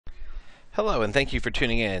Hello, and thank you for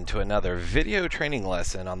tuning in to another video training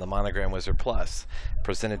lesson on the Monogram Wizard Plus,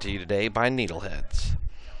 presented to you today by Needleheads.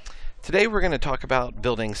 Today we're going to talk about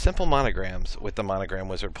building simple monograms with the Monogram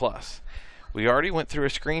Wizard Plus. We already went through a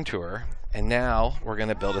screen tour, and now we're going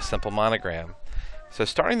to build a simple monogram. So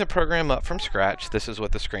starting the program up from scratch, this is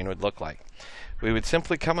what the screen would look like. We would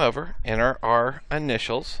simply come over, enter our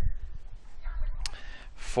initials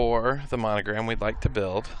for the monogram we'd like to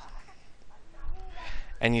build,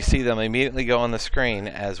 and you see them immediately go on the screen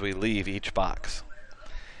as we leave each box.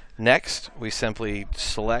 Next, we simply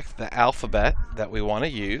select the alphabet that we want to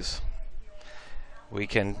use. We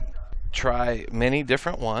can try many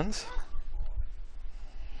different ones.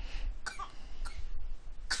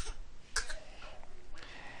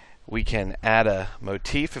 We can add a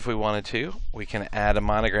motif if we wanted to. We can add a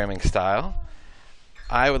monogramming style.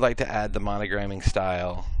 I would like to add the monogramming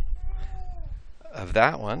style of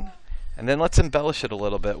that one. And then let's embellish it a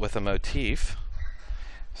little bit with a motif.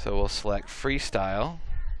 So we'll select freestyle,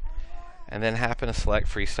 and then happen to select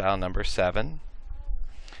freestyle number 7.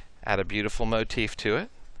 Add a beautiful motif to it.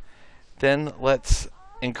 Then let's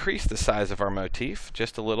increase the size of our motif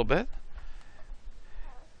just a little bit.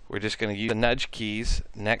 We're just going to use the nudge keys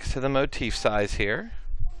next to the motif size here.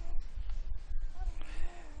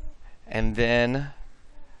 And then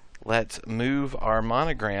let's move our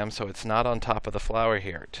monogram so it's not on top of the flower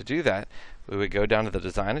here. To do that, we would go down to the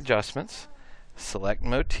design adjustments, select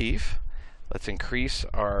motif. Let's increase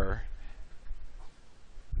our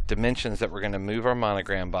dimensions that we're going to move our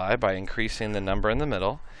monogram by increasing the number in the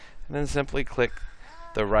middle, and then simply click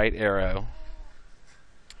the right arrow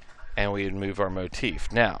and we would move our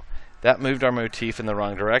motif. Now, that moved our motif in the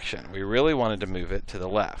wrong direction. We really wanted to move it to the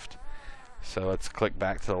left. So let's click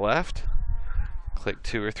back to the left. Click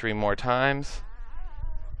 2 or 3 more times,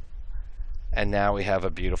 and now we have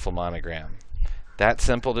a beautiful monogram. That's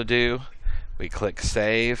simple to do. We click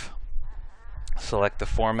Save, select the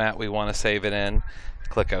format we want to save it in,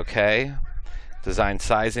 click OK. Design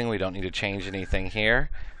sizing, we don't need to change anything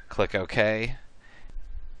here. Click OK,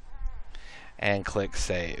 and click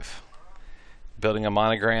Save. Building a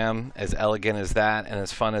monogram as elegant as that and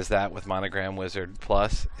as fun as that with Monogram Wizard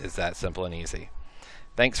Plus is that simple and easy.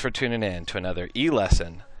 Thanks for tuning in to another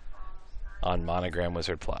e-lesson on Monogram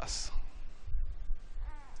Wizard Plus.